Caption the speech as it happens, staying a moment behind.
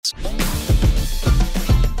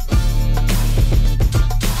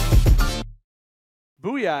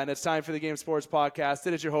Booyah, and it's time for the Game Sports Podcast.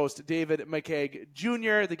 It is your host, David McKeag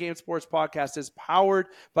Jr. The Game Sports Podcast is powered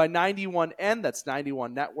by 91N. That's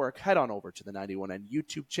 91 Network. Head on over to the 91N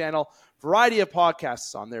YouTube channel. Variety of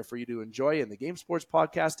podcasts on there for you to enjoy, and the Game Sports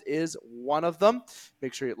Podcast is one of them.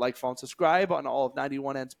 Make sure you like, follow, and subscribe on all of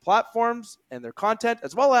 91N's platforms and their content,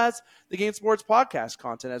 as well as the Game Sports Podcast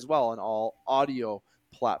content as well on all audio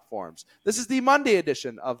platforms. This is the Monday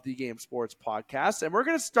edition of the Game Sports Podcast, and we're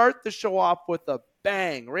going to start the show off with a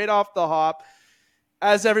bang right off the hop.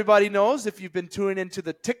 As everybody knows, if you've been tuning into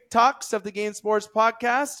the TikToks of the Game Sports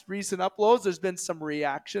Podcast, recent uploads, there's been some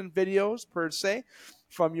reaction videos per se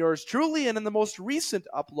from yours truly, and in the most recent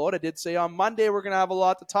upload, I did say on Monday we're going to have a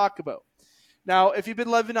lot to talk about. Now, if you've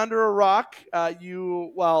been living under a rock, I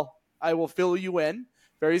will fill you in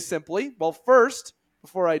very simply. Well, first,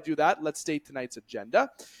 before I do that, let's state tonight's agenda.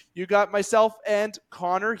 You got myself and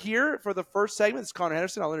Connor here for the first segment. It's Connor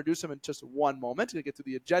Henderson. I'll introduce him in just one moment. Going to get to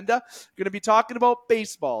the agenda. Going to be talking about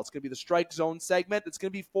baseball. It's going to be the Strike Zone segment. It's going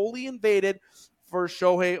to be fully invaded for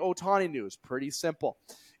Shohei Ohtani news. Pretty simple.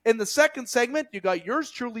 In the second segment, you got yours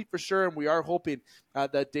truly for sure, and we are hoping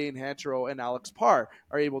that Dane Hantro and Alex Parr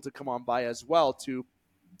are able to come on by as well to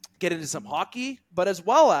get into some hockey, but as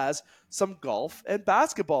well as some golf and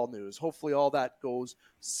basketball news. Hopefully all that goes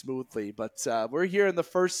smoothly. But we're here in the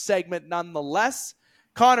first segment nonetheless.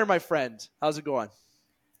 Connor, my friend, how's it going?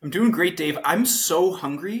 I'm doing great, Dave. I'm so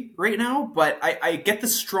hungry right now, but I get the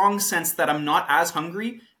strong sense that I'm not as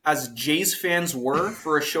hungry as Jays fans were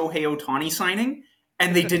for a Shohei Ohtani signing,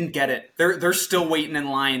 and they didn't get it. They're still waiting in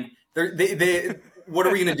line. What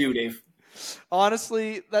are we going to do, Dave?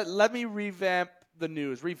 Honestly, let me revamp the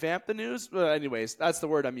news. Revamp the news? Anyways, that's the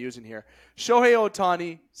word I'm using here. Shohei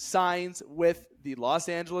Ohtani signs with the Los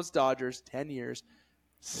Angeles Dodgers, 10 years,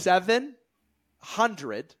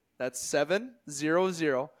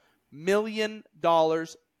 $700 million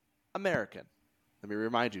American. Let me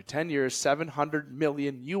remind you, 10 years, $700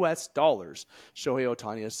 million US. Shohei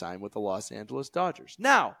Ohtani has signed with the Los Angeles Dodgers.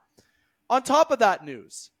 Now, on top of that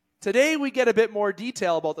news, today we get a bit more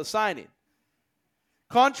detail about the signing.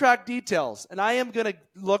 Contract details, and I am going to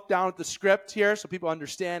look down at the script here so people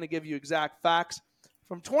understand and give you exact facts.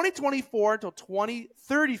 From 2024 until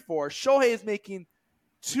 2034, Shohei is making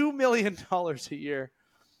 $2 million a year.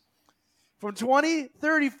 From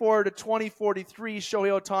 2034 to 2043,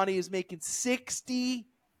 Shohei Ohtani is making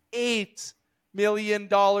 $68 million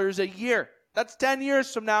a year. That's 10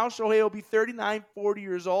 years from now. Shohei will be 39, 40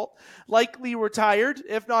 years old, likely retired,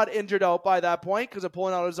 if not injured out by that point because of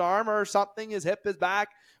pulling out his arm or something, his hip, his back,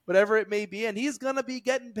 whatever it may be, and he's going to be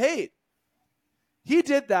getting paid. He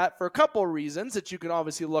did that for a couple of reasons that you can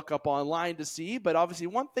obviously look up online to see, but obviously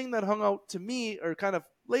one thing that hung out to me or kind of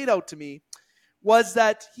laid out to me was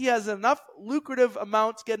that he has enough lucrative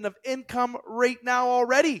amounts, getting enough income right now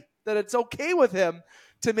already that it's okay with him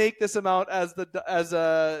to make this amount as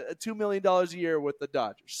a $2 million a year with the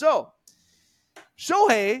Dodgers. So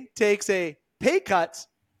Shohei takes a pay cut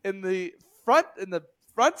in the front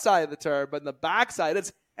side of the term, but in the back side,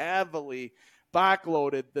 it's heavily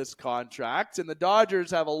backloaded, this contract. And the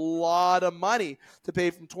Dodgers have a lot of money to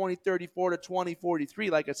pay from 2034 to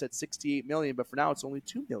 2043. Like I said, $68 million, but for now it's only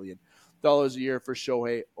 $2 million a year for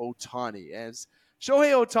Shohei Ohtani. As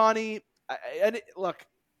Shohei Ohtani, look,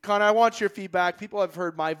 Connor, I want your feedback. People have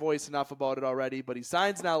heard my voice enough about it already, but he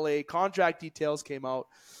signs in LA. Contract details came out.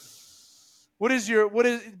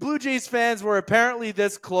 Blue Jays fans were apparently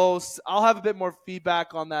this close. I'll have a bit more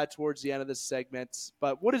feedback on that towards the end of this segment.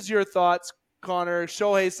 But what is your thoughts, Connor?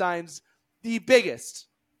 Shohei signs the biggest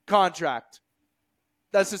contract.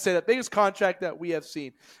 Let's just say the biggest contract that we have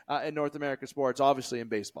seen in North American sports, obviously in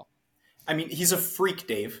baseball. I mean, he's a freak,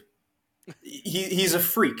 Dave. He's a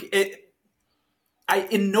freak.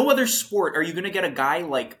 In no other sport are you going to get a guy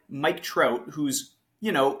like Mike Trout, who's,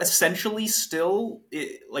 essentially still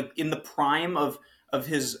like in the prime of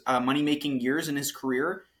his money-making years in his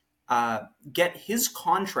career, get his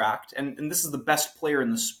contract, and this is the best player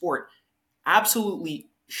in the sport, absolutely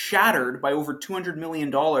shattered by over $200 million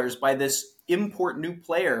by this import new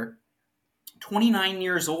player, 29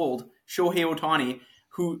 years old, Shohei Ohtani,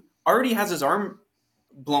 who already has his arm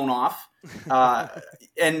blown off.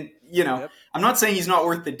 And, Yep. I'm not saying he's not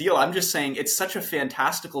worth the deal. I'm just saying it's such a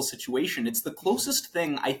fantastical situation. It's the closest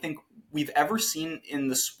thing I think we've ever seen in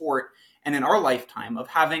the sport and in our lifetime of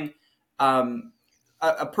having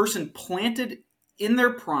a person planted in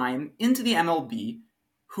their prime into the MLB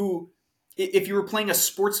who, if you were playing a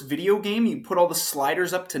sports video game, you put all the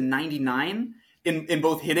sliders up to 99 in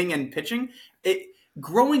both hitting and pitching.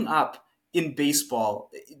 Growing up in baseball,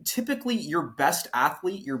 typically your best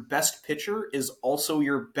athlete, your best pitcher is also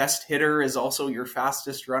your best hitter, is also your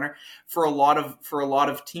fastest runner for a lot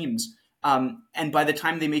of teams. And by the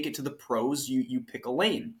time they make it to the pros, you pick a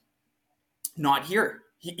lane. Not here.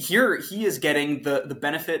 Here he is getting the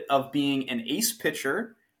benefit of being an ace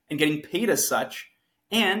pitcher and getting paid as such,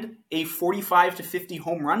 and a 45 to 50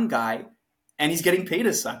 home run guy, and he's getting paid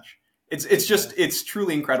as such. It's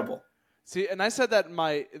truly incredible. See, and I said that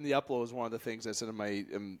in the upload was one of the things I said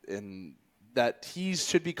in that he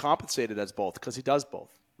should be compensated as both because he does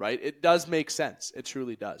both, right? It does make sense. It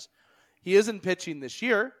truly does. He isn't pitching this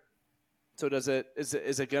year, so is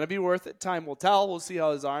it going to be worth it? Time will tell. We'll see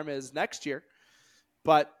how his arm is next year.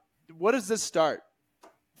 But what does this start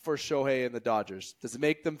for Shohei and the Dodgers? Does it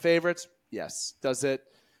make them favorites? Yes. Does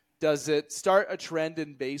it start a trend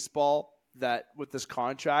in baseball that with this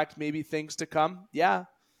contract, maybe things to come? Yeah,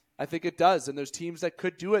 I think it does. And there's teams that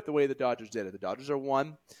could do it the way the Dodgers did it. The Dodgers are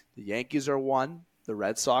one. The Yankees are one. The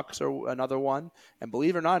Red Sox are another one. And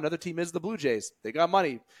believe it or not, another team is the Blue Jays. They got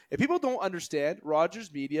money. If people don't understand,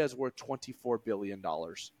 Rogers Media is worth $24 billion.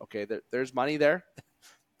 Okay, there's money there.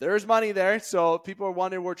 There's money there. So people are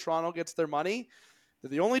wondering where Toronto gets their money. They're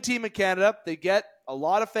the only team in Canada. They get a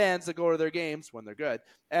lot of fans that go to their games when they're good.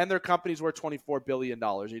 And their company's worth $24 billion.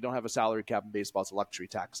 You don't have a salary cap in baseball. It's a luxury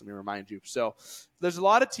tax, let me remind you. So there's a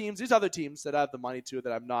lot of teams, these other teams that have the money too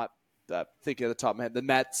that I'm not thinking at the top of my head. The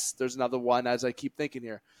Mets, there's another one as I keep thinking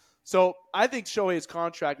here. So I think Shohei's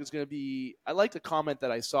contract is going to be, I like the comment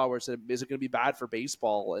that I saw where it said, is it going to be bad for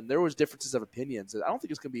baseball? And there was differences of opinions. I don't think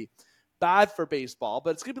it's going to be bad for baseball,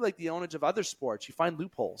 but it's going to be like the ownage of other sports. You find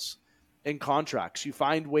loopholes in contracts. You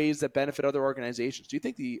find ways that benefit other organizations. Do you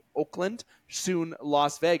think the Oakland, soon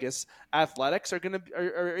Las Vegas Athletics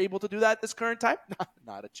are able to do that this current time?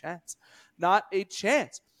 Not a chance. Not a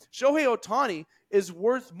chance. Shohei Ohtani is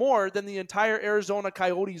worth more than the entire Arizona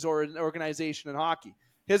Coyotes organization in hockey.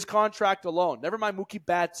 His contract alone. Never mind Mookie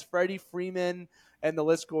Betts, Freddie Freeman, and the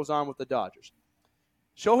list goes on with the Dodgers.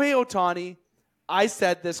 Shohei Ohtani, I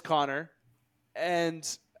said this, Connor, and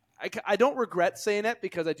I don't regret saying it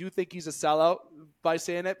because I do think he's a sellout by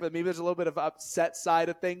saying it, but maybe there's a little bit of upset side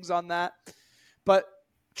of things on that. But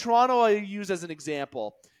Toronto I use as an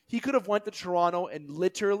example. He could have went to Toronto and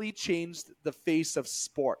literally changed the face of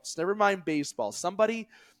sports. Never mind baseball. Somebody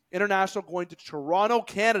international going to Toronto,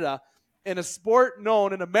 Canada, in a sport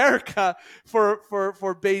known in America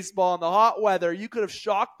for baseball in the hot weather. You could have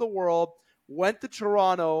shocked the world, went to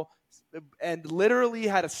Toronto, and literally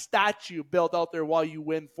had a statue built out there while you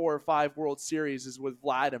win 4 or 5 World Series with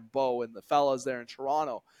Vlad and Bo and the fellas there in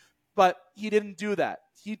Toronto. But he didn't do that.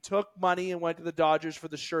 He took money and went to the Dodgers for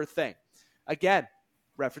the sure thing. Again,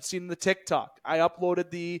 referencing the TikTok. I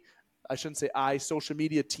uploaded social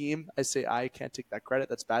media team. I say I can't take that credit.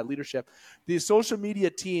 That's bad leadership. The social media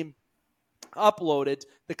team uploaded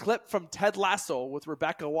the clip from Ted Lasso with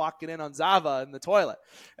Rebecca walking in on Zava in the toilet.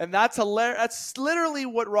 And that's hilarious. That's literally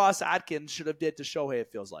what Ross Atkins should have did to Shohei,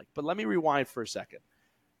 it feels like. But let me rewind for a second.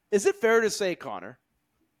 Is it fair to say, Connor,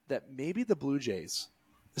 that maybe the Blue Jays,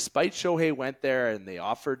 despite Shohei went there and they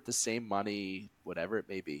offered the same money, whatever it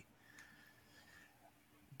may be,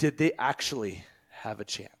 did they actually have a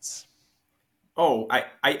chance? Oh,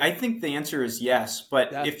 I think the answer is yes.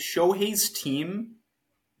 But if Shohei's team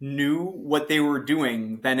knew what they were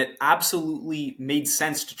doing, then it absolutely made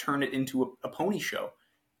sense to turn it into a pony show.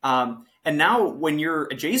 And now when you're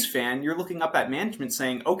a Jays fan, you're looking up at management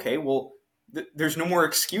saying, okay, well, there's no more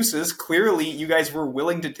excuses. Clearly, you guys were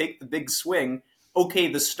willing to take the big swing.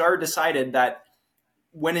 Okay, the Star decided that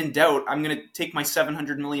when in doubt, I'm going to take my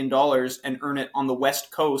 $700 million and earn it on the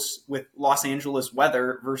West Coast with Los Angeles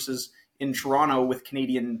weather versus in Toronto with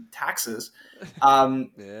Canadian taxes.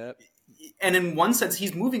 Yep. And in one sense,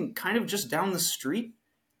 he's moving kind of just down the street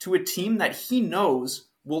to a team that he knows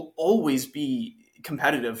will always be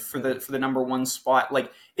competitive for the number one spot.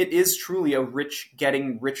 Like, it is truly a rich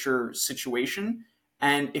getting richer situation.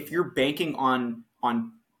 And if you're banking on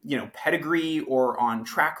pedigree or on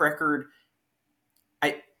track record,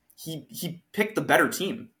 he picked the better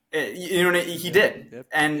team. You know, he did. Yep.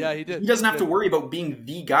 And he did. He doesn't have to worry about being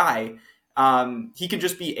the guy. He can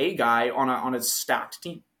just be a guy on a stacked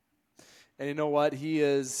team. And you know what? He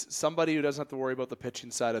is somebody who doesn't have to worry about the pitching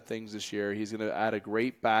side of things this year. He's going to add a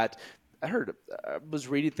great bat. I was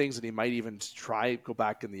reading things that he might even go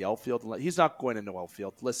back in the outfield. He's not going into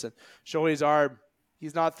outfield. Listen, Shohei's arm,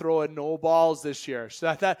 he's not throwing no balls this year.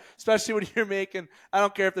 So that especially when you're making, I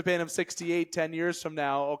don't care if they're paying him 68 10 years from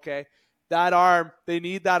now, okay? That arm, they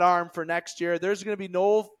need that arm for next year. There's going to be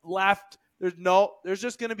no left. There's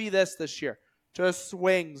just going to be this year. Just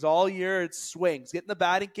swings all year. It's swings. Get in the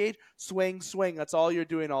batting cage, swing, swing. That's all you're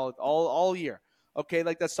doing all year. Okay,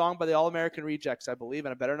 like that song by the All American Rejects, I believe,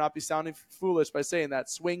 and I better not be sounding foolish by saying that.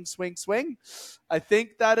 Swing, swing, swing. I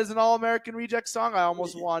think that is an All American Reject song. I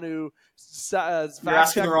almost want to You're fact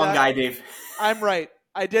asking check the wrong that. guy, Dave. I'm right.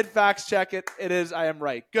 I did fact check it. It is. I am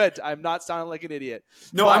right. Good. I'm not sounding like an idiot.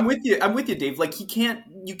 No, I'm with you. I'm with you, Dave. Like you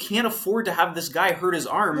can't afford to have this guy hurt his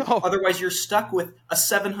arm. No. Otherwise, you're stuck with a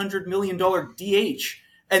 $700 million DH,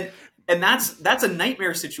 and that's a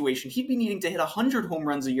nightmare situation. He'd be needing to hit 100 home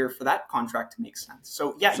runs a year for that contract to make sense.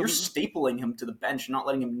 So yeah, you're stapling him to the bench, not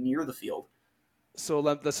letting him near the field. So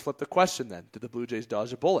let's flip the question then. Did the Blue Jays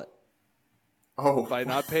dodge a bullet? Oh, by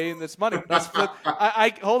not paying this money. Let's flip.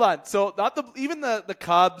 I hold on. So not even the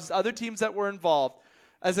Cubs, other teams that were involved.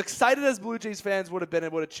 As excited as Blue Jays fans would have been,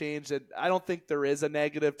 it would have changed. And I don't think there is a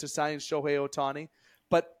negative to signing Shohei Ohtani.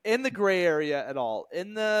 But in the gray area at all,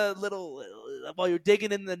 in the little, while you're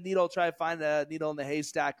digging in the needle, try to find a needle in the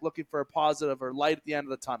haystack, looking for a positive or light at the end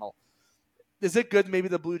of the tunnel. Is it good maybe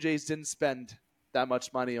the Blue Jays didn't spend that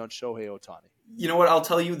much money on Shohei Ohtani? You know what? I'll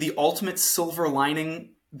tell you the ultimate silver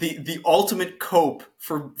lining. The ultimate cope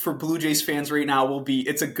for Blue Jays fans right now will be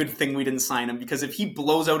it's a good thing we didn't sign him, because if he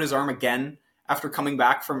blows out his arm again after coming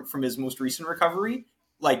back from his most recent recovery,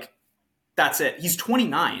 like that's it. He's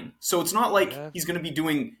 29, so it's not like he's going to be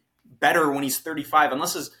doing better when he's 35,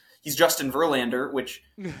 unless he's Justin Verlander, which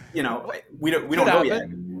we don't know yet.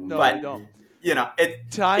 No, but we don't.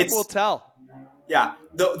 Time will tell. Yeah,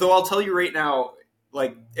 though I'll tell you right now.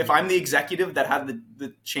 Like, if I'm the executive that had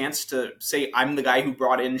the chance to say I'm the guy who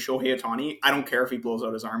brought in Shohei Ohtani, I don't care if he blows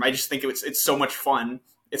out his arm. I just think it's so much fun.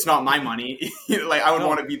 It's not my money. Like, I would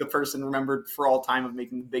want to be the person remembered for all time of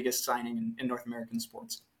making the biggest signing in North American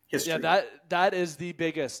sports history. Yeah, that is the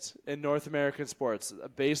biggest in North American sports. A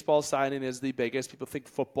baseball signing is the biggest. People think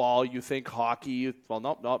football, you think hockey. Well,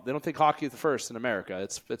 no, they don't think hockey is the first in America.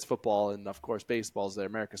 It's football, and of course baseball is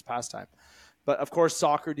America's pastime. But, of course,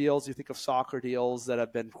 soccer deals, you think of soccer deals that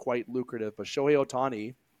have been quite lucrative. But Shohei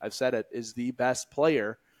Ohtani, I've said it, is the best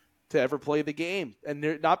player to ever play the game.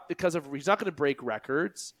 And not because he's not going to break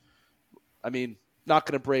records. I mean, not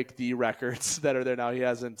going to break the records that are there now. He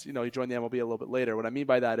hasn't, he joined the MLB a little bit later. What I mean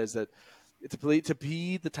by that is that to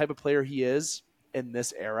be the type of player he is in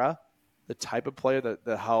this era, the type of player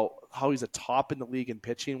that how he's a top in the league in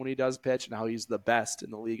pitching when he does pitch, and how he's the best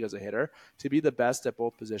in the league as a hitter, to be the best at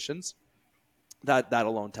both positions, that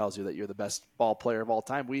alone tells you that you're the best ball player of all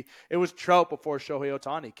time. It was Trout before Shohei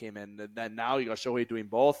Ohtani came in, and then now you got Shohei doing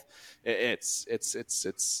both. It's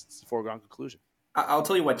a foregone conclusion. I'll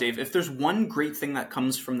tell you what, Dave. If there's one great thing that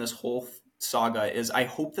comes from this whole saga, is I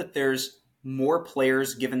hope that there's more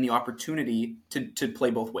players given the opportunity to play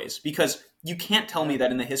both ways. Because you can't tell me that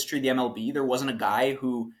in the history of the MLB there wasn't a guy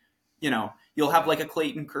who, you'll have like a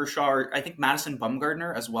Clayton Kershaw, or I think Madison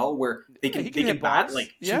Bumgarner as well, where they can bat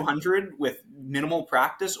like 200 with minimal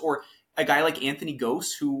practice, or a guy like Anthony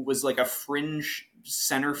Gose, who was like a fringe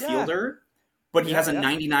center fielder, but he has a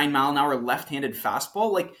 99 mile an hour left-handed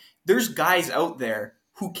fastball. Like, there's guys out there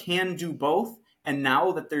who can do both, and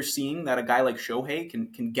now that they're seeing that a guy like Shohei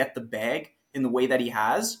can get the bag in the way that he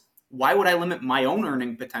has, why would I limit my own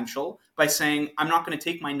earning potential by saying I'm not going to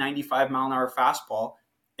take my 95 mile an hour fastball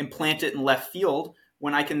and plant it in left field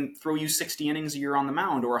when I can throw you 60 innings a year on the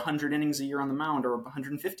mound, or 100 innings a year on the mound, or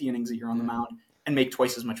 150 innings a year on the mound, and make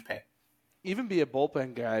twice as much pay? Even be a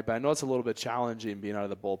bullpen guy, but I know it's a little bit challenging being out of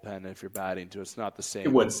the bullpen if you're batting too. It's not the same.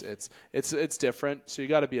 It would. It's different. So you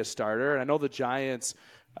got to be a starter. And I know the Giants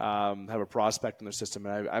have a prospect in their system,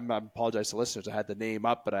 and I apologize to listeners. I had the name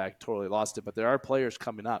up, but I totally lost it. But there are players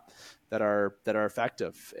coming up that are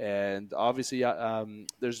effective, and obviously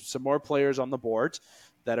there's some more players on the board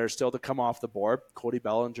that are still to come off the board. Cody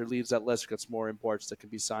Bellinger leads that list. Got some more imports that can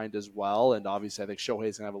be signed as well. And obviously I think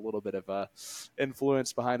Shohei's going to have a little bit of a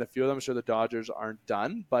influence behind a few of them. I'm sure the Dodgers aren't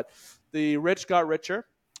done. But the rich got richer.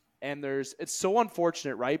 And it's so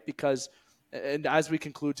unfortunate, right? Because, and as we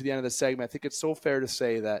conclude to the end of the segment, I think it's so fair to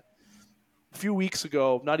say that a few weeks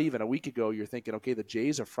ago, not even a week ago, you're thinking, okay, the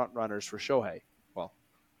Jays are front runners for Shohei. Well,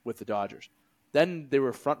 with the Dodgers. Then they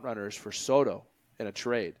were front runners for Soto in a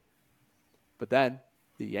trade. But then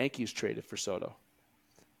the Yankees traded for Soto.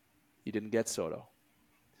 You didn't get Soto.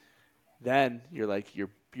 Then you're like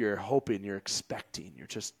you're hoping, you're expecting, you're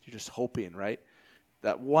just hoping, right?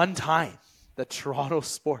 That one time that Toronto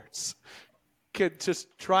sports could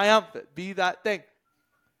just triumph it, be that thing.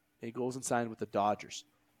 And he goes and signs with the Dodgers.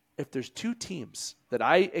 If there's two teams that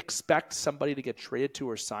I expect somebody to get traded to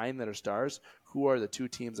or sign that are stars, who are the two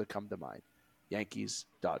teams that come to mind? Yankees,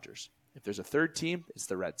 Dodgers. If there's a third team, it's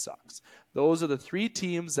the Red Sox. Those are the 3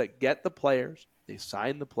 teams that get the players. They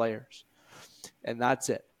sign the players. And that's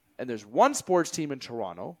it. And there's one sports team in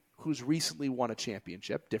Toronto who's recently won a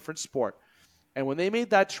championship, different sport. And when they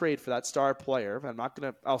made that trade for that star player,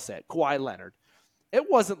 I'll say it, Kawhi Leonard, it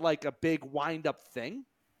wasn't like a big wind-up thing.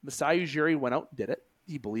 Masai Ujiri went out and did it.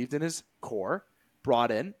 He believed in his core,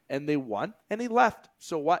 brought in, and they won, and he left.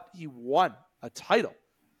 So what? He won a title.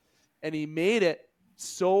 And he made it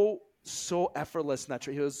so effortless in that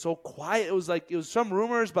trade. He was so quiet. It was some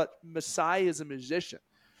rumors, but Masai is a musician.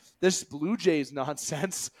 This Blue Jays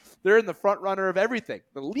nonsense, they're in the front runner of everything.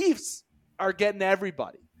 The Leafs are getting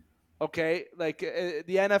everybody. Okay? Like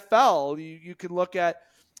the NFL, you can look at,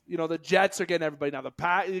 the Jets are getting everybody.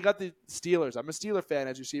 Now you got the Steelers. I'm a Steeler fan,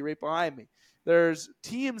 as you see right behind me. There's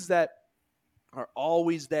teams that are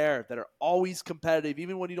always there, that are always competitive,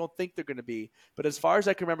 even when you don't think they're going to be. But as far as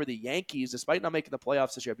I can remember, the Yankees, despite not making the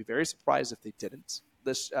playoffs this year, I'd be very surprised if they didn't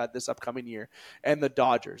this upcoming year, and the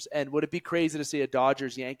Dodgers. And would it be crazy to see a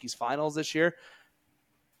Dodgers-Yankees finals this year?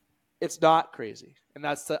 It's not crazy, and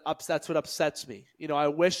that's what upsets me. I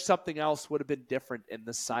wish something else would have been different in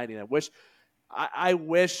the signing. I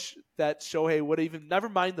wish that Shohei would have even, never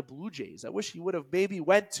mind the Blue Jays. I wish he would have maybe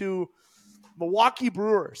went to Milwaukee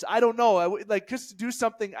Brewers. I don't know. I would like just to do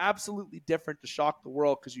something absolutely different to shock the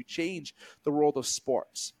world, because you change the world of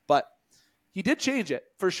sports. But he did change it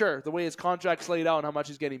for sure, the way his contract's laid out and how much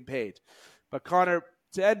he's getting paid. But Connor,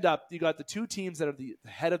 to end up, you got the 2 teams that are the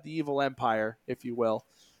head of the evil empire, if you will,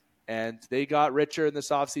 and they got richer in this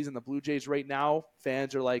offseason. The Blue Jays right now,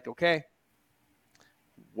 fans are like, okay,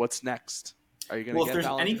 what's next? Are you going to get if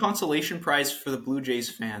there's any consolation prize for the Blue Jays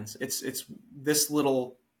fans, it's this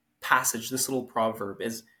little passage, this little proverb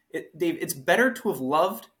Dave, it's better to have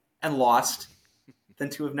loved and lost than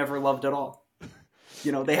to have never loved at all.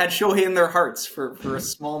 They had Shohei in their hearts for a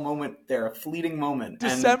small moment there, a fleeting moment.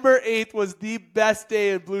 December 8th was the best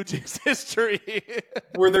day in Blue Jays history.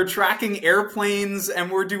 Where they're tracking airplanes and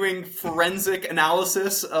we're doing forensic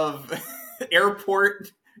analysis of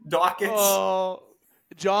airport dockets. Oh,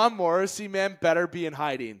 John Morrissey, man, better be in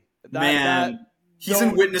hiding. He's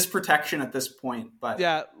in witness protection at this point. But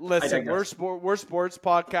yeah, listen, we're sports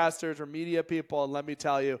podcasters, we're media people, and let me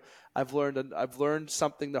tell you, I've learned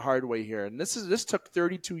something the hard way here. And this took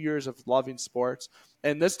 32 years of loving sports,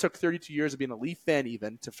 and this took 32 years of being a Leaf fan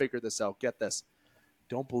even to figure this out. Get this.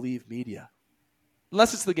 Don't believe media.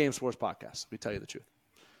 Unless it's the Game Sports Podcast, let me tell you the truth.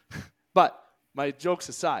 But my jokes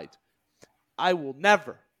aside, I will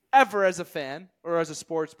never, ever as a fan or as a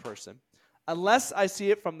sports person, unless I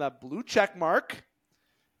see it from the blue check mark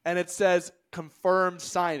and it says confirmed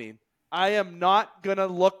signing, I am not going to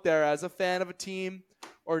look there as a fan of a team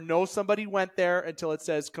or know somebody went there until it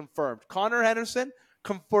says confirmed. Connor Henderson,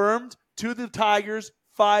 confirmed to the Tigers,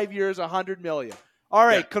 5 years, $100 million. All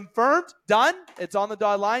right, confirmed, done. It's on the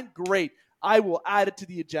dotted line. Great. I will add it to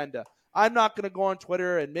the agenda. I'm not going to go on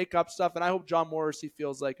Twitter and make up stuff, and I hope John Morrissey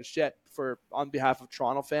feels like a shit on behalf of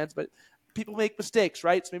Toronto fans, but people make mistakes,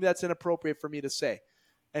 right? So maybe that's inappropriate for me to say.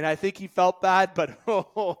 And I think he felt bad, but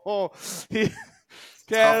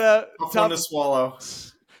Canada, tough one to swallow.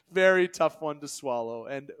 Very tough one to swallow.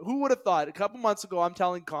 And who would have thought? A couple months ago, I'm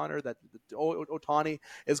telling Connor that Ohtani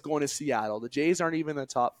is going to Seattle. The Jays aren't even in the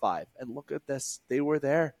top 5. And look at this. They were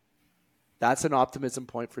there. That's an optimism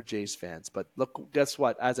point for Jays fans. But look, guess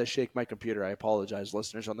what? As I shake my computer, I apologize,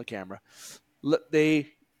 listeners on the camera. Look,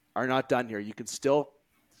 they are not done here. You can still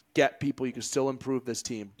get people. You can still improve this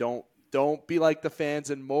team. Don't be like the fans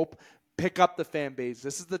and mope. Pick up the fan base.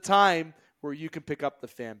 This is the time where you can pick up the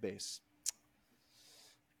fan base.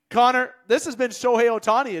 Connor, this has been Shohei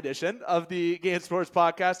Ohtani edition of the Game Sports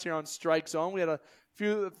Podcast here on Strike Zone. We had a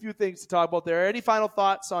few things to talk about there. Any final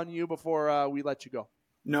thoughts on you before we let you go?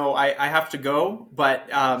 No, I have to go, but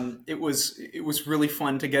it was really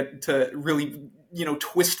fun to get to really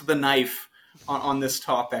twist the knife on this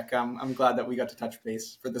topic. I'm glad that we got to touch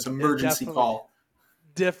base for this emergency call.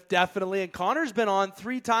 Definitely, and Connor's been on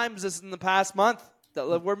 3 times this in the past month.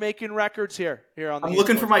 We're making records here on. I'm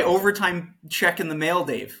looking for my overtime check in the mail,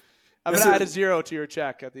 Dave. I'm going to add a 0 to your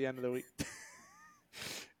check at the end of the week.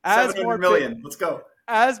 $700 million. Let's go.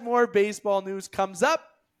 As more baseball news comes up,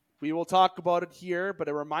 we will talk about it here, but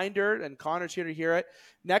a reminder, and Connor's here to hear it,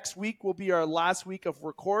 next week will be our last week of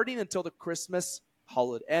recording until the Christmas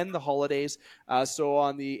holiday and the holidays. So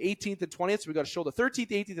on the 18th and 20th, so we got to show the 13th,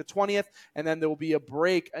 18th, and 20th, and then there will be a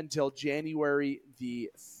break until January the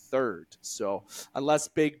 3rd. So unless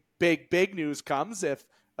big news comes, if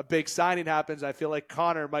a big signing happens, I feel like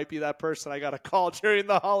Connor might be that person I got to call during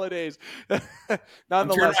the holidays. I'm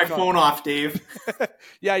turning my phone off, Dave.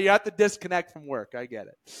 Yeah, you have to disconnect from work. I get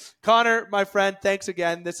it. Connor, my friend, thanks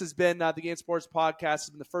again. This has been the Game Sports Podcast. It's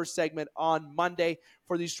been the first segment on Monday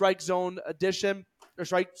for the Strike Zone edition, or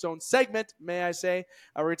Strike Zone segment, may I say.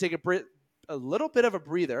 We're going to take a little bit of a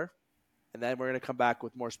breather, and then we're going to come back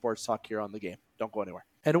with more sports talk here on The Game. Don't go anywhere.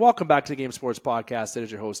 And welcome back to the Game Sports Podcast. It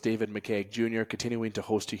is your host, David McKaig Jr., continuing to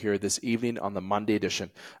host you here this evening on the Monday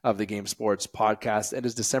edition of the Game Sports Podcast. It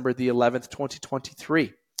is December the 11th,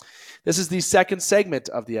 2023. This is the second segment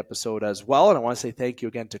of the episode as well, and I want to say thank you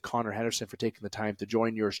again to Connor Henderson for taking the time to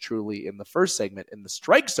join yours truly in the first segment, in the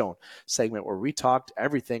Strike Zone segment, where we talked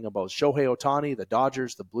everything about Shohei Ohtani, the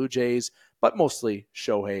Dodgers, the Blue Jays, but mostly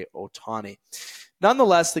Shohei Ohtani.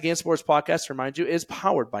 Nonetheless, the Game Sports Podcast, to remind you, is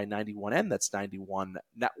powered by 91N. That's 91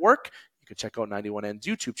 Network. You can check out 91N's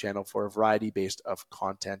YouTube channel for a variety based of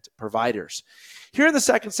content providers. Here in the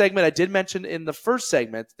second segment, I did mention in the first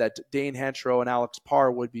segment that Dane Hanchero and Alex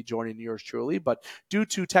Parr would be joining yours truly, but due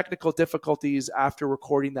to technical difficulties after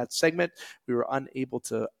recording that segment, we were unable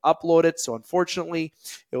to upload it. So unfortunately,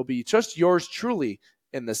 it will be just yours truly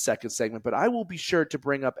in the second segment, but I will be sure to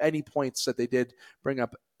bring up any points that they did bring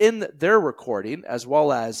up in their recording, as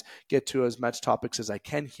well as get to as much topics as I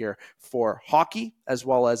can here for hockey, as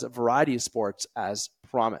well as a variety of sports as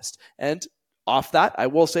promised. And off that, I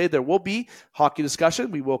will say there will be hockey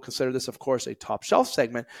discussion. We will consider this, of course, a top shelf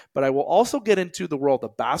segment, but I will also get into the world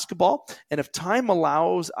of basketball. And if time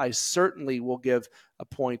allows, I certainly will give a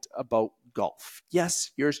point about golf.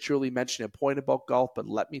 Yes, yours truly mentioned a point about golf, but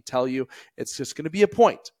let me tell you, it's just going to be a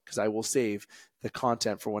point because I will save the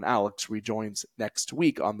content for when Alex rejoins next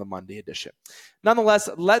week on the Monday edition. Nonetheless,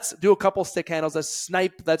 let's do a couple stick handles. Let's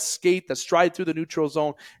snipe, let's skate, let's stride through the neutral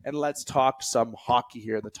zone, and let's talk some hockey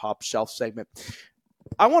here in the top shelf segment.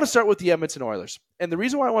 I want to start with the Edmonton Oilers. And the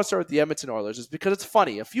reason why I want to start with the Edmonton Oilers is because it's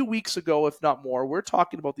funny. A few weeks ago, if not more, we're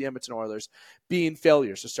talking about the Edmonton Oilers being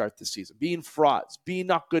failures to start this season, being frauds, being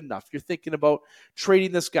not good enough. You're thinking about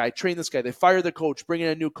trading this guy, trading this guy. They fire the coach, bring in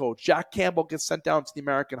a new coach. Jack Campbell gets sent down to the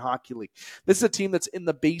American Hockey League. This is a team that's in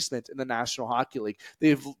the basement in the National Hockey League.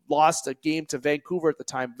 They've lost a game to Vancouver at the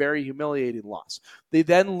time, very humiliating loss. They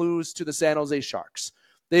then lose to the San Jose Sharks.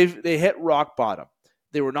 They hit rock bottom.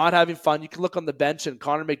 They were not having fun. You can look on the bench, and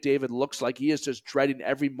Connor McDavid looks like he is just dreading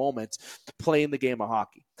every moment playing the game of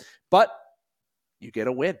hockey. But you get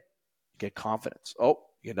a win. You get confidence. Oh,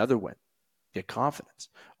 you get another win. You get confidence.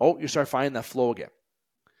 Oh, you start finding that flow again.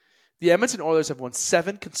 The Edmonton Oilers have won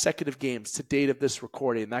 7 consecutive games to date of this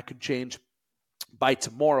recording, and that could change by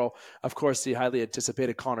tomorrow. Of course, the highly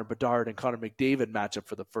anticipated Connor Bedard and Connor McDavid matchup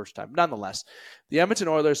for the first time. Nonetheless, the Edmonton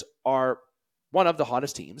Oilers are one of the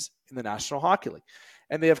hottest teams in the National Hockey League.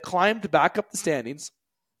 And they have climbed back up the standings,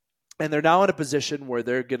 and they're now in a position where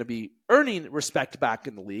they're going to be earning respect back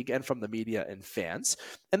in the league and from the media and fans.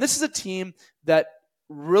 And this is a team that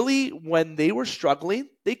really, when they were struggling,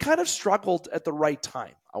 they kind of struggled at the right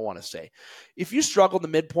time, I want to say. If you struggle in the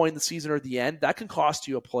midpoint of the season or the end, that can cost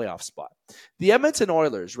you a playoff spot. The Edmonton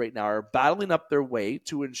Oilers right now are battling up their way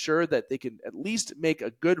to ensure that they can at least make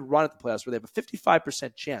a good run at the playoffs, where they have a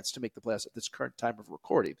 55% chance to make the playoffs at this current time of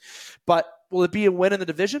recording. But will it be a win in the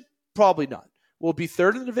division? Probably not. Will it be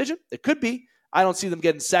third in the division? It could be. I don't see them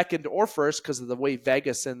getting second or first because of the way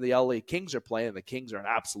Vegas and the LA Kings are playing. The Kings are an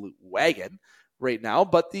absolute wagon right now,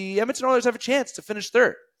 but the Edmonton Oilers have a chance to finish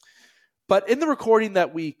third. But in the recording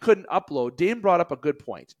that we couldn't upload, Dane brought up a good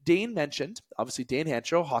point. Dane mentioned, obviously Dane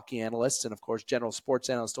Hanchero, hockey analyst, and of course general sports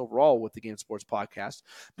analyst overall with the Game Sports Podcast,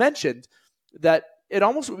 mentioned that it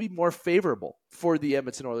almost would be more favorable for the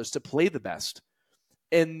Edmonton Oilers to play the best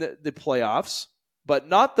in the playoffs, but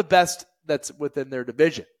not the best that's within their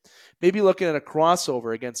division. Maybe looking at a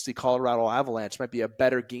crossover against the Colorado Avalanche might be a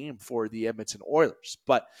better game for the Edmonton Oilers.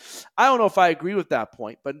 But I don't know if I agree with that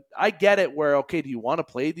point, but I get it where, okay, do you want to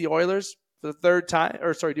play the Oilers for the third time?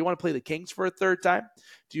 Or sorry, do you want to play the Kings for a third time?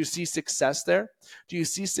 Do you see success there? Do you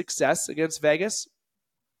see success against Vegas?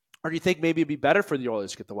 Or do you think maybe it'd be better for the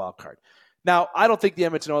Oilers to get the wild card? Now, I don't think the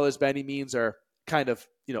Edmonton Oilers by any means are kind of,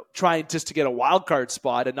 trying just to get a wild card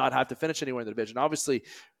spot and not have to finish anywhere in the division. Obviously,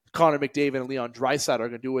 Connor McDavid and Leon Draisaitl are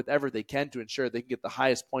going to do whatever they can to ensure they can get the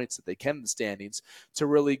highest points that they can in the standings to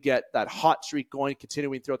really get that hot streak going,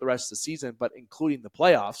 continuing throughout the rest of the season, but including the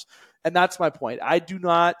playoffs. And that's my point. I do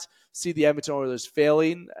not see the Edmonton Oilers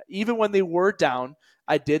failing. Even when they were down,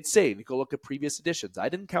 I did say, and go look at previous editions, I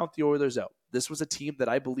didn't count the Oilers out. This was a team that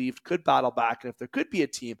I believed could battle back. And if there could be a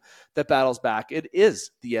team that battles back, it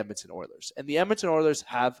is the Edmonton Oilers. And the Edmonton Oilers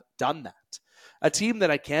have done that. A team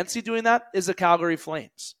that I can't see doing that is the Calgary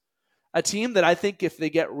Flames. A team that I think if they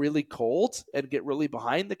get really cold and get really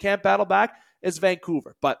behind, the can't battle back is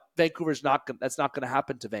Vancouver. But that's not going to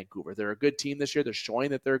happen to Vancouver. They're a good team this year. They're showing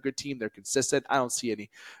that they're a good team. They're consistent. I don't see any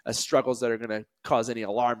struggles that are going to cause any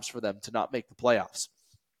alarms for them to not make the playoffs.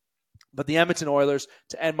 But the Edmonton Oilers,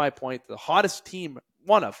 to end my point, the hottest team,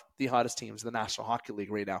 one of the hottest teams in the National Hockey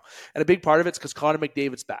League right now. And a big part of it's because Connor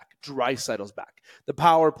McDavid's back. Draisaitl's back. The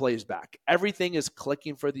power play's back. Everything is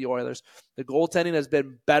clicking for the Oilers. The goaltending has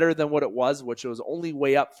been better than what it was, which it was only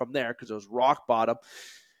way up from there because it was rock bottom.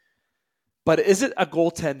 But is it a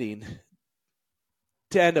goaltending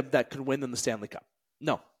to end up that could win them the Stanley Cup?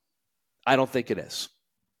 No, I don't think it is.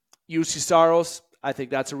 UC Saros, I think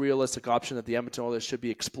that's a realistic option that the Edmonton Oilers should be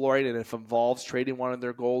exploring, and if it involves trading one of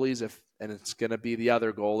their goalies, and it's going to be the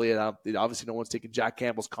other goalie, and obviously no one's taking Jack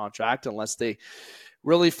Campbell's contract unless they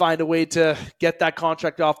really find a way to get that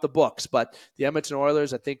contract off the books. But the Edmonton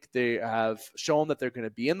Oilers, I think they have shown that they're going to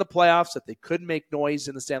be in the playoffs, that they could make noise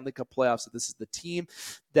in the Stanley Cup playoffs, that this is the team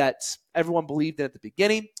that everyone believed in at the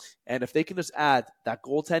beginning. And if they can just add that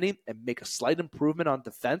goaltending and make a slight improvement on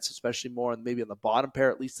defense, especially more maybe on the bottom pair,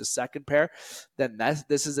 at least the second pair, then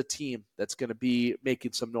this is a team that's going to be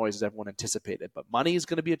making some noise as everyone anticipated. But money is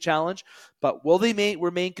going to be a challenge. But will they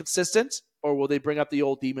remain consistent? Or will they bring up the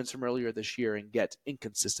old demons from earlier this year and get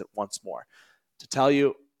inconsistent once more? To tell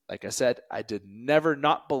you, like I said, I did never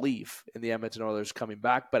not believe in the Edmonton Oilers coming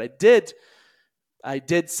back, but I did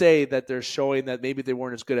say that they're showing that maybe they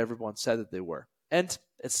weren't as good as everyone said that they were. And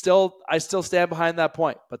I still stand behind that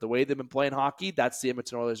point. But the way they've been playing hockey, that's the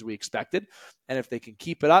Edmonton Oilers we expected. And if they can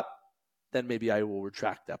keep it up, then maybe I will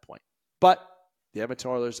retract that point. But the Edmonton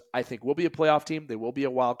Oilers, I think, will be a playoff team. They will be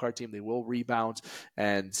a wild card team. They will rebound.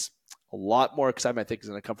 And a lot more excitement, I think, is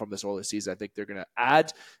going to come from this Oilers season. I think they're going to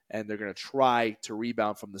add and they're going to try to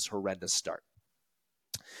rebound from this horrendous start.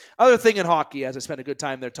 Other thing in hockey, as I spent a good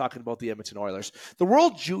time there talking about the Edmonton Oilers, the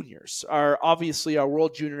World Juniors are obviously our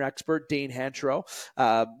World Junior expert, Dane Hantro.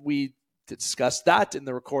 We discussed that in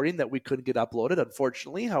the recording that we couldn't get uploaded,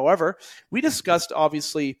 unfortunately. However, we discussed,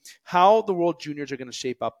 obviously, how the World Juniors are going to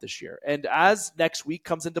shape up this year. And as next week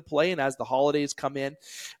comes into play and as the holidays come in,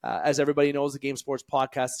 as everybody knows, the Game Sports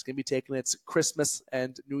Podcast is going to be taking its Christmas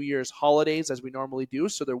and New Year's holidays as we normally do.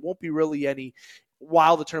 So there won't be really any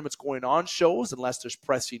while the tournament's going on shows, unless there's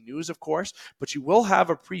pressing news, of course. But you will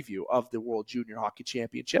have a preview of the World Junior Hockey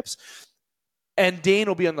Championships. And Dane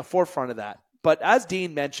will be on the forefront of that. But as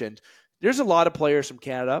Dane mentioned, there's a lot of players from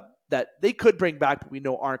Canada that they could bring back, but we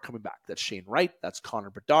know aren't coming back. That's Shane Wright. That's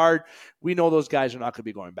Connor Bedard. We know those guys are not going to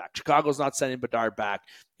be going back. Chicago's not sending Bedard back.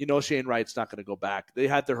 You know Shane Wright's not going to go back. They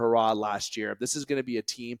had their hurrah last year. This is going to be a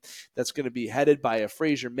team that's going to be headed by a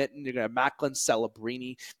Fraser Minton. You're going to have Macklin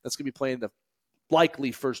Celebrini. That's going to be playing the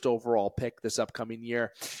likely first overall pick this upcoming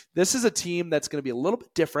year. This is a team that's going to be a little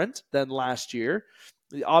bit different than last year.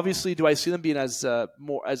 Obviously, do I see them being as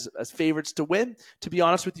favorites to win? To be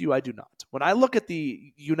honest with you, I do not. When I look at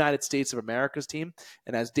the United States of America's team,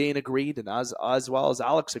 and as Dane agreed, and as well as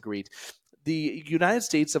Alex agreed, the United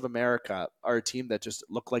States of America are a team that just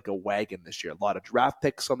look like a wagon this year. A lot of draft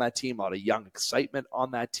picks on that team, a lot of young excitement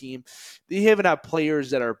on that team. They even have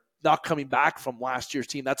players that are not coming back from last year's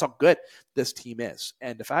team. That's how good this team is.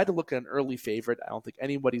 And if I had to look at an early favorite, I don't think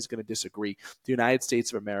anybody's going to disagree. The United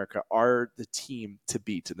States of America are the team to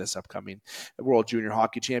beat in this upcoming World Junior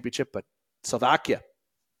Hockey Championship. But Slovakia,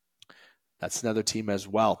 that's another team as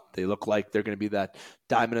well. They look like they're going to be that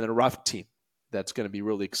diamond in the rough team. That's going to be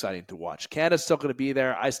really exciting to watch. Canada's still going to be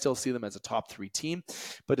there. I still see them as a top 3 team,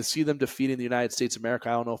 but to see them defeating the United States of America,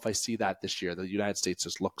 I don't know if I see that this year. The United States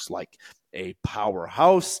just looks like a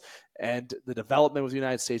powerhouse, and the development with the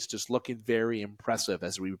United States just looking very impressive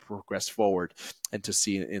as we progress forward and to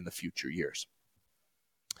see in the future years.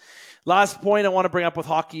 Last point I want to bring up with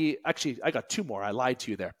hockey. Actually, I got 2 more. I lied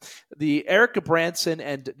to you there. The Erica Branson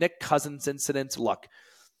and Nick Cousins incident. Look,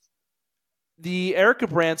 the Erica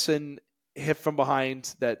Branson hit from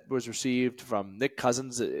behind that was received from Nick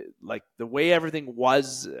Cousins, like the way everything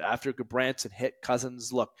was after Branson hit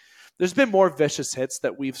Cousins. Look, there's been more vicious hits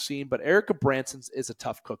that we've seen, but Erica Branson is a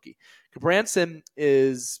tough cookie. Branson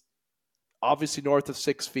is obviously north of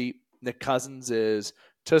 6 feet. Nick Cousins is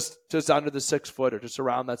just under the 6 foot or just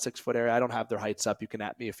around that 6 foot area. I don't have their heights up. You can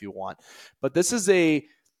at me if you want. But this is a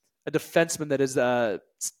defenseman that is a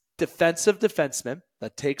defensive defenseman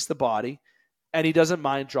that takes the body, and he doesn't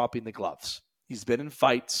mind dropping the gloves. He's been in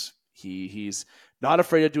fights. He's not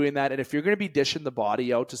afraid of doing that. And if you're going to be dishing the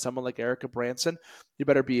body out to someone like Erica Branson, you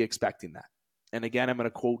better be expecting that. And again, I'm going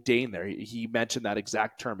to quote Dane there. He mentioned that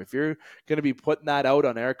exact term. If you're going to be putting that out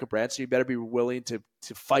on Eric Gabranson, you better be willing to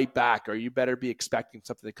fight back, or you better be expecting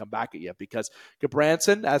something to come back at you. Because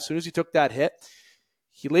Gabranson, as soon as he took that hit,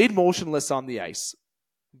 he laid motionless on the ice,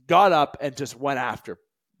 got up, and just went after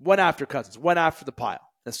Cousins, went after the pile.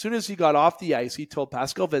 As soon as he got off the ice, he told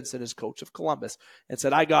Pascal Vincent, his coach of Columbus, and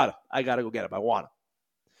said, I got him. I got to go get him. I want him.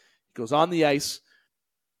 He goes on the ice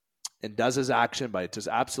and does his action by just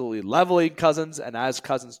absolutely leveling Cousins. And as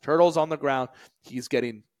Cousins turtles on the ground, he's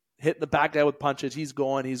getting hit in the back with punches. He's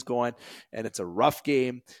going. And it's a rough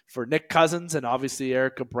game for Nick Cousins. And obviously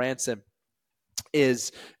Eric Gabranson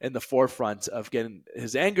is in the forefront of getting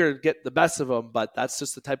his anger get the best of him. But that's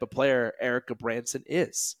just the type of player Eric Gabranson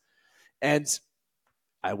is. And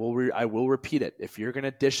I will repeat it. If you're going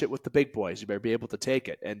to dish it with the big boys, you better be able to take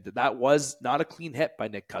it. And that was not a clean hit by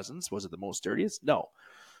Nick Cousins. Was it the most dirtiest? No.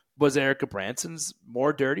 Was Eric Gabranson's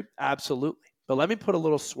more dirty? Absolutely. But let me put a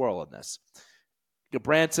little swirl in this.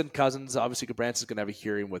 Gabranson, Cousins, obviously Gabranson's going to have a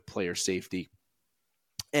hearing with player safety.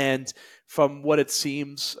 And from what it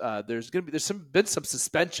seems, there's been some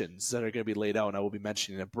suspensions that are going to be laid out, and I will be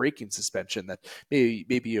mentioning a breaking suspension that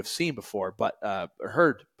maybe you have seen before, but or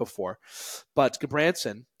heard before. But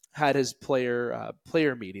Gabranson had his player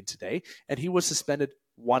meeting today, and he was suspended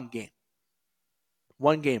one game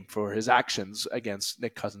for his actions against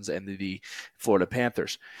Nick Cousins and the Florida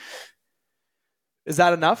Panthers. Is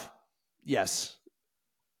that enough? Yes.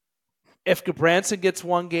 If Gabranson gets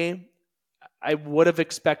one game, I would have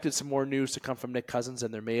expected some more news to come from Nick Cousins,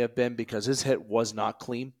 and there may have been, because his hit was not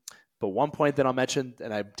clean. But one point that I'll mention,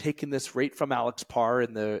 and I'm taking this right from Alex Parr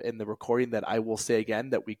in the recording that I will say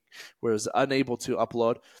again that we was unable to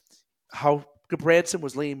upload, how Gabranson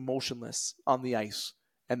was laying motionless on the ice.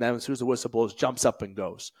 And then as soon as the whistle blows, jumps up and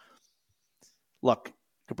goes. Look,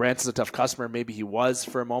 Gabranson's a tough customer. Maybe he was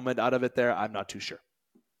for a moment out of it there. I'm not too sure.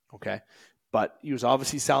 Okay. But he was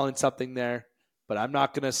obviously selling something there. But I'm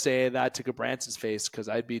not going to say that to Gabranson's face because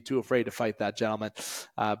I'd be too afraid to fight that gentleman.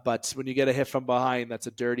 But when you get a hit from behind, that's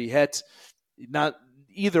a dirty hit. Not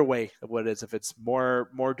either way of what it is. If it's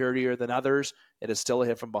more dirtier than others, it is still a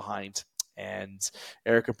hit from behind. And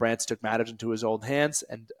Eric Gabranson took matters into his own hands.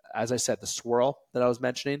 And as I said, the swirl that I was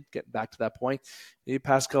mentioning, getting back to that point, maybe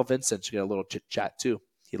Pascal Vincent should get a little chit-chat too.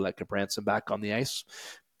 He let Gabranson back on the ice.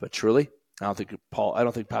 But truly, I don't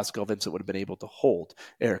think Pascal Vincent would have been able to hold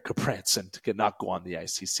Eric Gabranson to not go on the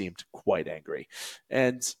ice. He seemed quite angry.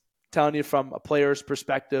 And telling you from a player's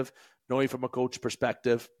perspective, knowing from a coach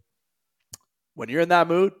perspective, when you're in that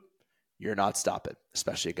mood, you're not stopping,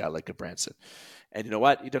 especially a guy like Gabranson. And you know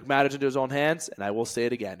what? He took matters into his own hands, and I will say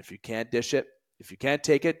it again. If you can't dish it, if you can't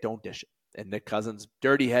take it, don't dish it. And Nick Cousins'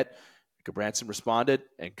 dirty hit, Gabranson responded,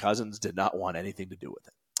 and Cousins did not want anything to do with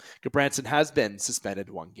it. Gabranson has been suspended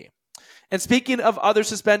one game. And speaking of other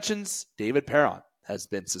suspensions, David Perron has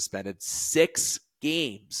been suspended 6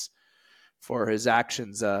 games for his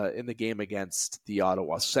actions in the game against the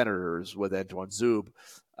Ottawa Senators with Antoine Zub.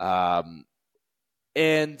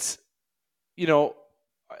 And, you know,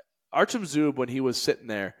 Artem Zub, when he was sitting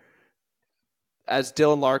there, as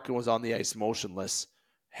Dylan Larkin was on the ice motionless,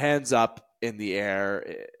 hands up in the air,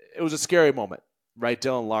 it was a scary moment, right?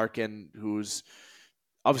 Dylan Larkin, who's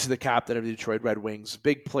obviously the captain of the Detroit Red Wings,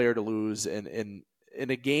 big player to lose in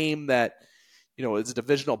a game that, you know, it's a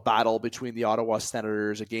divisional battle between the Ottawa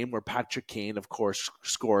Senators, a game where Patrick Kane, of course,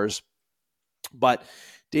 scores. But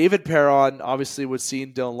David Perron obviously was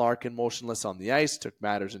seeing Dylan Larkin motionless on the ice, took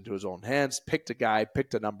matters into his own hands, picked a guy,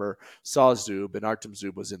 picked a number, saw Zub, and Artem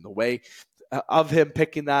Zub was in the way of him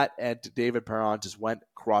picking that, and David Perron just went,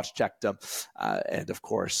 cross-checked him, and of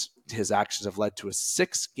course, his actions have led to a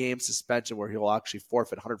 6-game suspension where he will actually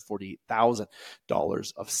forfeit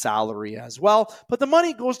 $148,000 of salary as well, but the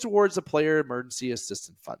money goes towards the player emergency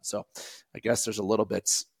assistance fund, so I guess there's a little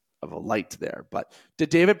bit of a light there, but did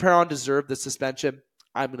David Perron deserve the suspension?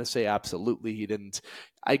 I'm going to say absolutely he didn't.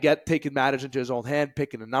 I get taking matters into his own hand,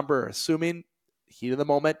 picking a number, assuming heat of the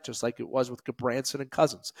moment, just like it was with Gabranson and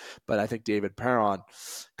Cousins. But I think David Perron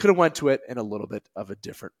could have went to it in a little bit of a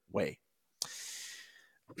different way.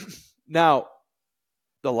 Now,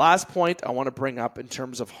 the last point I want to bring up in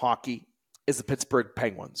terms of hockey is the Pittsburgh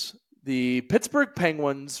Penguins. The Pittsburgh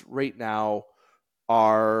Penguins right now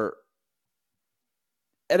are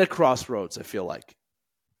at a crossroads, I feel like.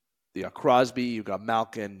 You got Crosby, you got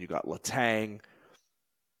Malkin, you got Letang,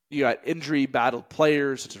 you got injury-battled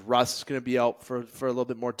players, such as Russ is going to be out for a little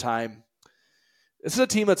bit more time. This is a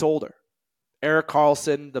team that's older. Erik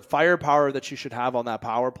Karlsson, the firepower that you should have on that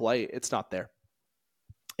power play, it's not there.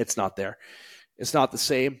 It's not there. It's not the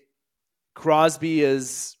same. Crosby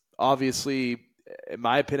is obviously in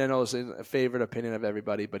my opinion, I know it's a favorite opinion of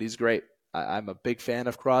everybody, but he's great. I'm a big fan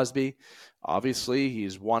of Crosby. Obviously,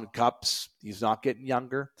 he's won cups. He's not getting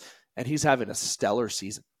younger, and he's having a stellar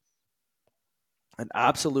season. An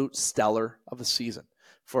absolute stellar of a season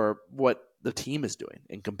for what the team is doing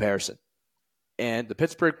in comparison. And the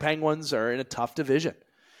Pittsburgh Penguins are in a tough division.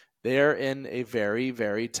 They're in a very,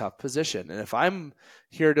 very tough position. And if I'm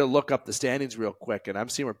here to look up the standings real quick, and I'm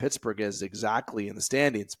seeing where Pittsburgh is exactly in the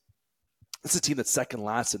standings, it's a team that's second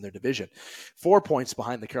last in their division, 4 points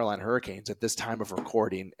behind the Carolina Hurricanes at this time of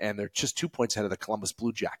recording, and they're just 2 points ahead of the Columbus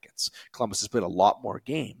Blue Jackets. Columbus has played a lot more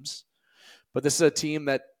games, but this is a team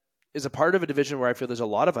that is a part of a division where I feel there's a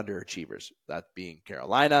lot of underachievers, that being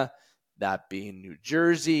Carolina, that being New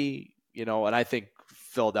Jersey, and I think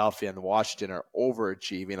Philadelphia and Washington are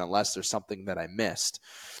overachieving unless there's something that I missed.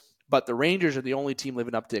 But the Rangers are the only team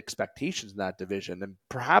living up to expectations in that division, and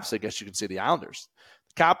perhaps I guess you can say the Islanders.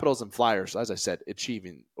 The Capitals and Flyers, as I said,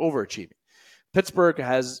 overachieving. Pittsburgh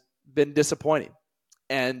has been disappointing,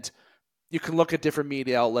 and you can look at different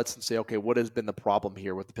media outlets and say, okay, what has been the problem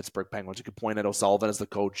here with the Pittsburgh Penguins? You can point at O'Sullivan as the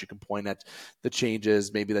coach. You can point at the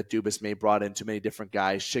changes, maybe that Dubas may have brought in too many different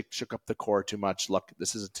guys, shook up the core too much. Look,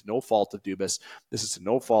 this is to no fault of Dubas. This is to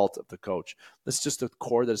no fault of the coach. This is just a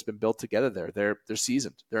core that has been built together there. They're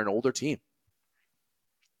seasoned. They're an older team.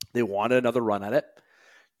 They wanted another run at it.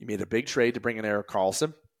 You made a big trade to bring in Erik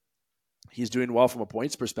Karlsson. He's doing well from a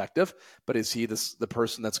points perspective, but is he the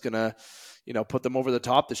person that's going to, put them over the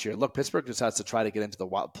top this year? Look, Pittsburgh just has to try to get into the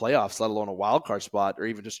playoffs, let alone a wild card spot, or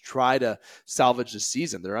even just try to salvage the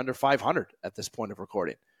season. They're under 500 at this point of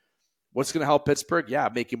recording. What's going to help Pittsburgh? Yeah,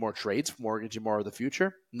 making more trades, mortgaging more of the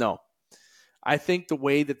future? No. I think the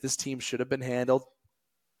way that this team should have been handled,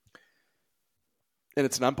 and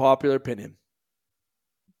it's an unpopular opinion,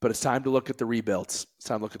 but it's time to look at the rebuilds. It's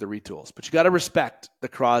time to look at the retools. But you got to respect the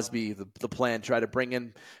Crosby, the plan. Try to bring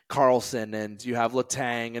in Karlsson, and you have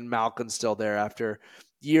Letang and Malkin still there after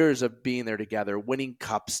years of being there together, winning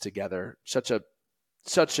cups together. Such a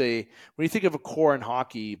when you think of a core in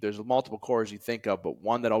hockey, there's multiple cores you think of, but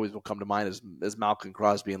one that always will come to mind is Malkin,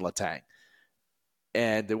 Crosby, and Letang.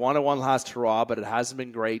 And they wanted one last hurrah, but it hasn't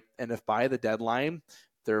been great. And if by the deadline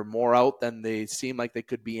they're more out than they seem like they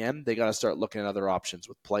could be in, they got to start looking at other options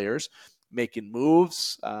with players, making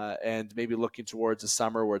moves, and maybe looking towards the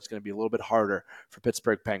summer where it's going to be a little bit harder for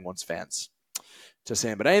Pittsburgh Penguins fans. Just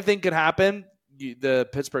saying. But anything could happen. The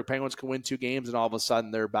Pittsburgh Penguins can win 2 games, and all of a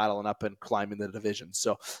sudden they're battling up and climbing the division.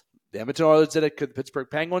 So the Edmonton Oilers did it. Could the Pittsburgh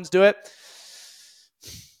Penguins do it?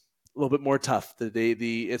 A little bit more tough.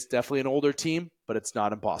 It's definitely an older team, but it's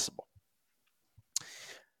not impossible.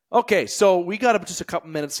 Okay, so we got just a couple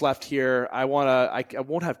minutes left here. I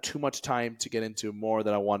won't have too much time to get into more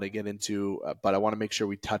that I want to get into, but I want to make sure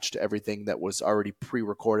we touched everything that was already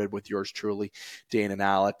pre-recorded with yours truly, Dane and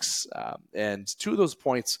Alex. And 2 of those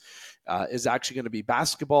points is actually going to be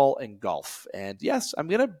basketball and golf. And yes, I'm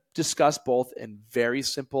going to discuss both in very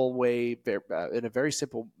simple way, in a very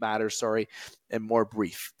simple matter, and more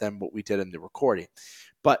brief than what we did in the recording.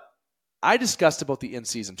 But I discussed about the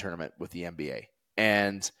in-season tournament with the NBA.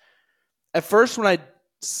 And at first, when I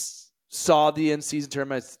saw the in-season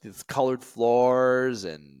tournament, it's colored floors,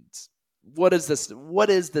 and what is this? What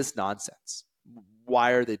is this nonsense?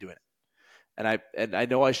 Why are they doing it? And I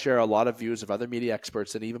know I share a lot of views of other media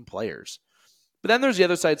experts and even players. But then there's the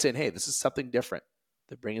other side saying, hey, this is something different.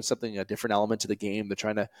 They're bringing a different element to the game. They're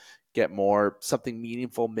trying to get something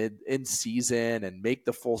meaningful in season and make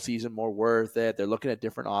the full season more worth it. They're looking at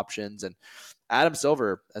different options. And Adam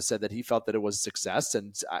Silver has said that he felt that it was a success,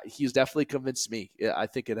 and he's definitely convinced me. I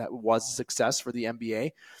think it was a success for the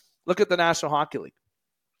NBA. Look at the National Hockey League.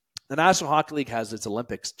 The National Hockey League has its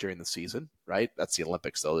Olympics during the season, right? That's the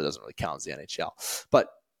Olympics, though. It doesn't really count as the NHL. But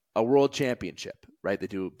a World Championship, right? They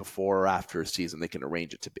do it before or after a season. They can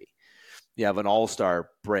arrange it to be. You have an all-star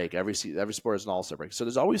break. Every sport has an all-star break. So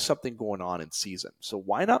there's always something going on in season. So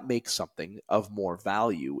why not make something of more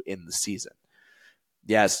value in the season?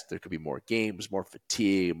 Yes, there could be more games, more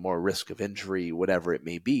fatigue, more risk of injury, whatever it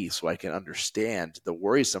may be. So I can understand the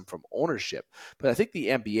worrisome from ownership. But I think the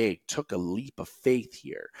NBA took a leap of faith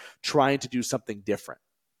here, trying to do something different.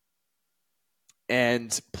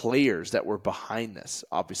 And players that were behind this,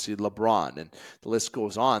 obviously LeBron, and the list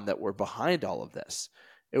goes on, that were behind all of this.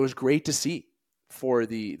 It was great to see for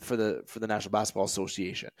the National Basketball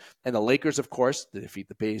Association. And the Lakers, of course, they defeat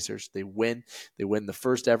the Pacers. They win. They win the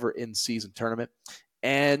first ever in-season tournament.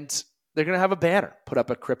 And they're going to have a banner put up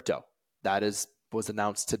at Crypto. That was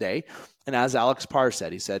announced today. And as Alex Parr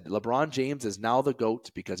said, he said, LeBron James is now the GOAT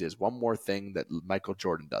because he has one more thing that Michael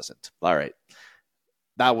Jordan doesn't. All right.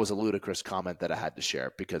 that was a ludicrous comment that I had to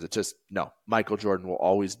share because it's just, no, Michael Jordan will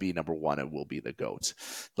always be number one and will be the GOAT.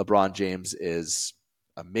 LeBron James is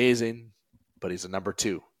amazing, but he's a number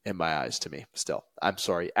two in my eyes to me still. I'm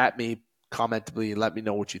sorry. At me, comment me, let me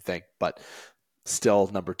know what you think, but still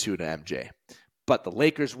number two to MJ. But the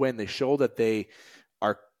Lakers win. They show that they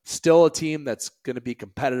are still a team that's going to be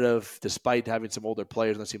competitive despite having some older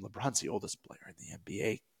players on the team. LeBron's the oldest player in the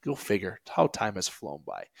NBA. Go figure how time has flown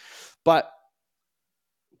by. But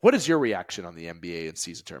what is your reaction on the NBA and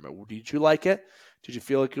season tournament? Did you like it? Did you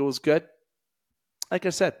feel like it was good? Like I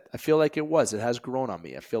said, I feel like it was. It has grown on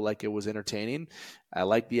me. I feel like it was entertaining. I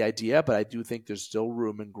like the idea, but I do think there's still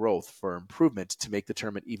room and growth for improvement to make the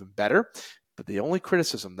tournament even better. But the only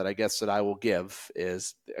criticism that I guess that I will give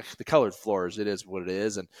is the colored floors. It is what it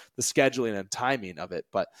is, and the scheduling and timing of it.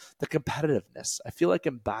 But the competitiveness, I feel like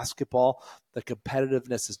in basketball, the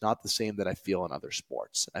competitiveness is not the same that I feel in other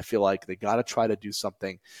sports. I feel like they got to try to do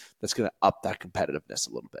something that's going to up that competitiveness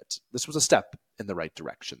a little bit. This was a step in the right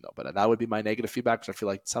direction, though. But that would be my negative feedback, because I feel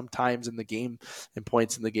like sometimes in the game, in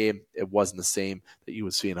points in the game, it wasn't the same that you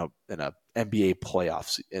would see in a NBA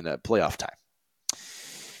playoffs in a playoff time.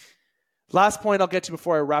 Last point I'll get to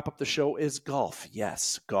before I wrap up the show is golf.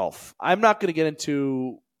 Yes, golf. I'm not going to get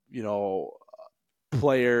into,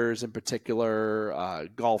 players in particular,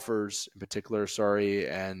 golfers in particular,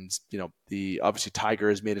 and, the obviously Tiger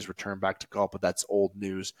has made his return back to golf, but that's old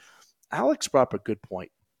news. Alex brought up a good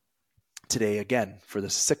point today, again, for the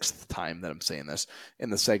sixth time that I'm saying this in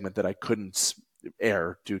the segment that I couldn't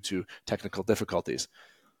air due to technical difficulties.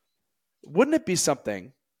 Wouldn't it be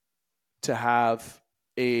something to have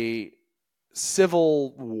a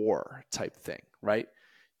civil war type thing, right?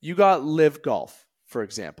 You got Live Golf, for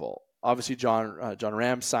example. Obviously, John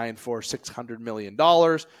Ram signed for $600 million.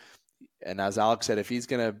 And as Alex said, if he's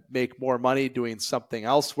going to make more money doing something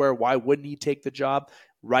elsewhere, why wouldn't he take the job?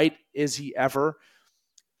 Right? Is he ever?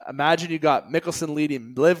 Imagine you got Mickelson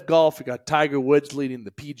leading Live Golf, you got Tiger Woods leading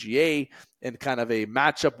the PGA, and kind of a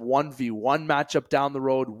matchup, 1v1 matchup down the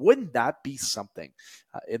road. Wouldn't that be something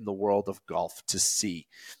in the world of golf to see?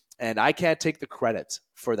 And I can't take the credit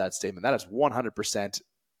for that statement. That is 100%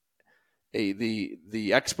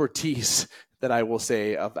 the expertise that I will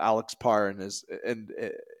say of Alex Parr and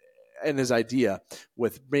his idea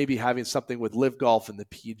with maybe having something with Live Golf and the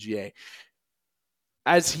PGA.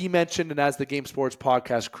 As he mentioned, and as the Game Sports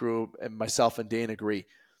podcast crew and myself and Dane agree,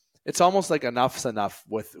 it's almost like enough's enough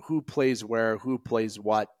with who plays where, who plays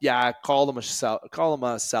what. Yeah, call them a sellout, call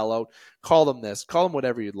them this, call them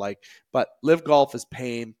whatever you'd like. But Live Golf is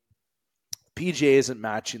paying. PGA isn't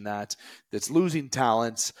matching that. It's losing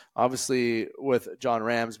talents. Obviously, with John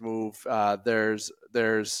Ram's move, it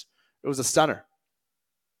was a stunner.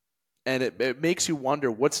 And it makes you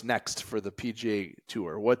wonder what's next for the PGA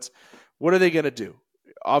Tour. What are they going to do?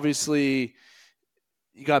 Obviously,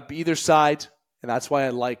 you got either side, and that's why I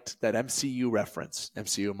liked that MCU reference,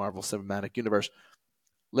 MCU, Marvel Cinematic Universe.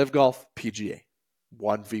 Live Golf, PGA.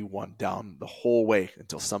 1v1 down the whole way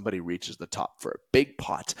until somebody reaches the top for a big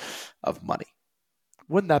pot of money.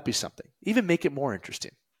 Wouldn't that be something? Even make it more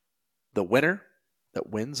interesting. The winner that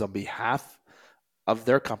wins on behalf of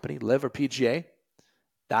their company, Live or PGA,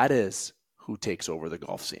 that is who takes over the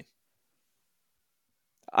golf scene.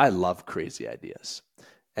 I love crazy ideas.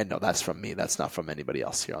 And no, that's from me. That's not from anybody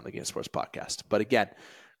else here on the Game Sports Podcast. But again,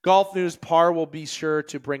 golf news, Parr will be sure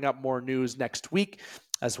to bring up more news next week,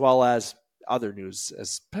 as well as other news,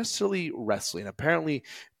 especially wrestling. Apparently,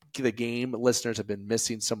 the game listeners have been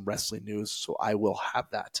missing some wrestling news, so I will have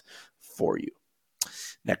that for you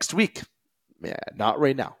next week. Yeah, not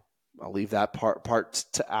right now. I'll leave that part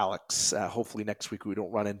to Alex. Hopefully next week we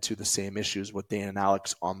don't run into the same issues with Dan and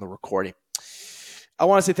Alex on the recording. I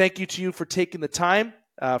want to say thank you to you for taking the time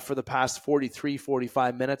for the past 43,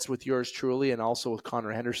 45 minutes with yours truly, and also with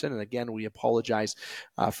Connor Henderson. And again, we apologize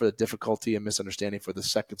for the difficulty and misunderstanding for the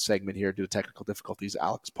second segment here due to technical difficulties.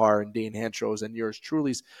 Alex Parr and Dane Hantro's and yours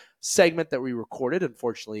truly's segment that we recorded,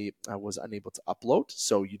 unfortunately, I was unable to upload.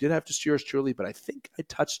 So you did have just yours truly, but I think I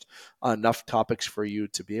touched on enough topics for you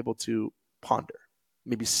to be able to ponder,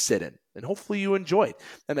 maybe sit in, and hopefully you enjoyed,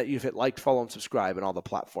 and that you've hit like, follow, and subscribe on all the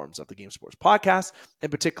platforms of the Game Sports Podcast.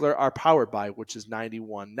 In particular, are powered by, which is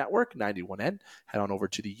 91 Network, 91N. Head on over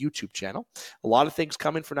to the YouTube channel. A lot of things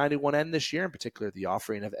coming for 91N this year, in particular the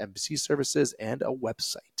offering of MC services and a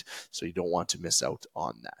website. So you don't want to miss out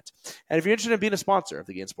on that. And if you're interested in being a sponsor of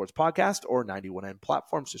the Game Sports Podcast or 91N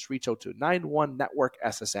platforms, just reach out to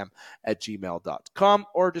 91networkssm@gmail.com,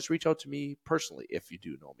 or just reach out to me personally if you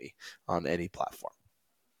do know me on any platform.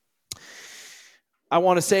 I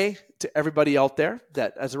want to say to everybody out there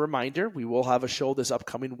that, as a reminder, we will have a show this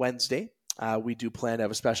upcoming Wednesday We do plan to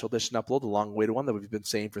have a special edition upload, the long-awaited one that we've been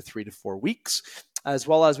saying for 3 to 4 weeks, as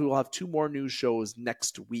well as we will have 2 more news shows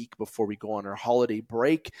next week before we go on our holiday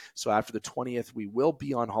break. So after the 20th, we will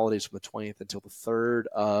be on holidays from the 20th until the 3rd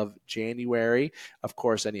of January. Of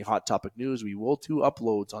course, any hot topic news, we will do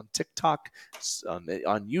uploads on TikTok,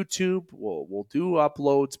 on YouTube. We'll do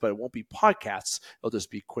uploads, but it won't be podcasts. It'll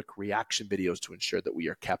just be quick reaction videos to ensure that we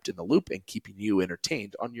are kept in the loop and keeping you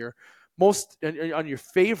entertained on your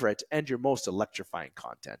favorite and your most electrifying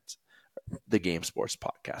content, the Game Sports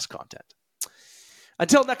Podcast content.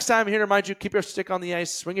 Until next time, I'm here to remind you, keep your stick on the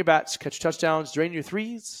ice, swing your bats, catch touchdowns, drain your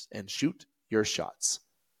threes, and shoot your shots.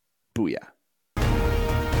 Booyah.